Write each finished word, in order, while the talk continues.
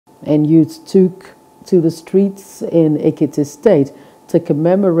and youth took to the streets in Ekiti State to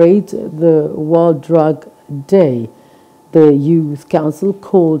commemorate the World Drug Day. The Youth Council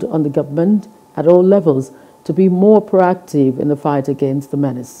called on the government at all levels to be more proactive in the fight against the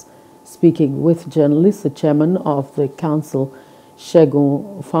menace. Speaking with journalists, the chairman of the council,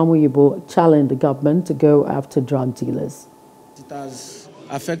 Segun Famuyibo, challenged the government to go after drug dealers. It has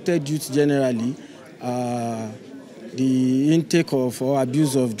affected youth generally. The intake of or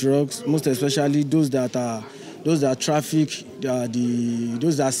abuse of drugs, most especially those that traffic,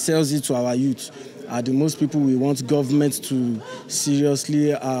 those that sells it to our youth, are the most people we want government to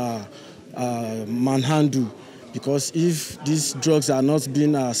seriously manhandle. Because if these drugs are not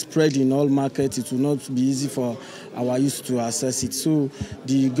being spread in all markets, it will not be easy for our youth to access it. So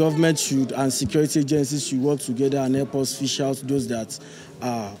the government should and security agencies should work together and help us fish out those that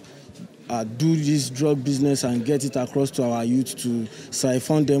do this drug business and get it across to our youth to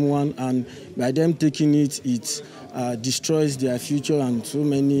siphon them one. And by them taking it, it destroys their future and so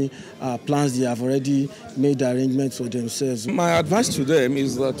many plans they have already made arrangements for themselves. My advice to them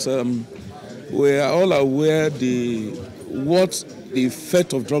is that we are all aware what the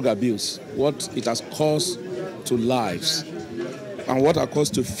effect of drug abuse, what it has caused to lives, and what it has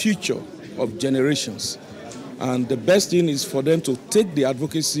caused to future of generations. And the best thing is for them to take the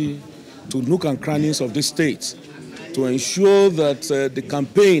advocacy to nook and crannies of the state to ensure that the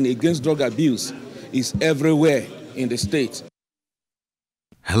campaign against drug abuse is everywhere in the state.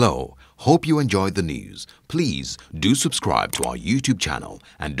 Hello, hope you enjoyed the news. Please do subscribe to our YouTube channel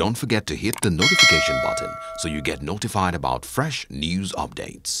and don't forget to hit the notification button so you get notified about fresh news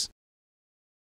updates.